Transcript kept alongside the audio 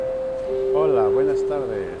buenas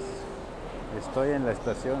tardes. Estoy en la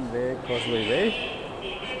estación de Causeway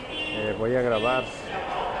Bay. Voy a grabar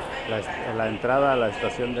la entrada a la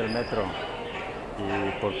estación del metro.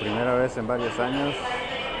 Y por primera vez en varios años,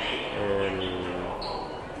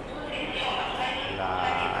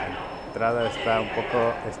 la entrada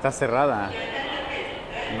está cerrada.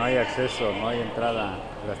 No hay acceso, no hay entrada.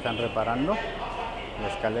 La están reparando. La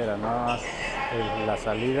escalera, nada más la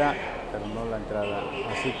salida, pero no la entrada.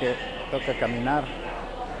 Así que toca caminar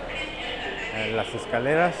las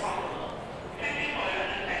escaleras.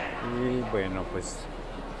 Y bueno, pues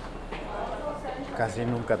casi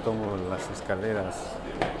nunca tomo las escaleras,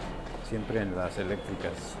 siempre en las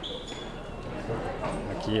eléctricas.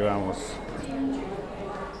 Aquí vamos.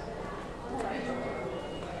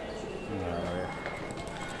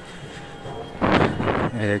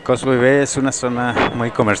 Causeway Bay es una zona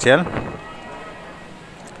muy comercial.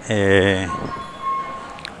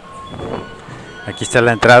 Aquí está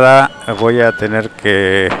la entrada. Voy a tener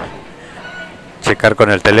que checar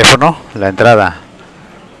con el teléfono la entrada.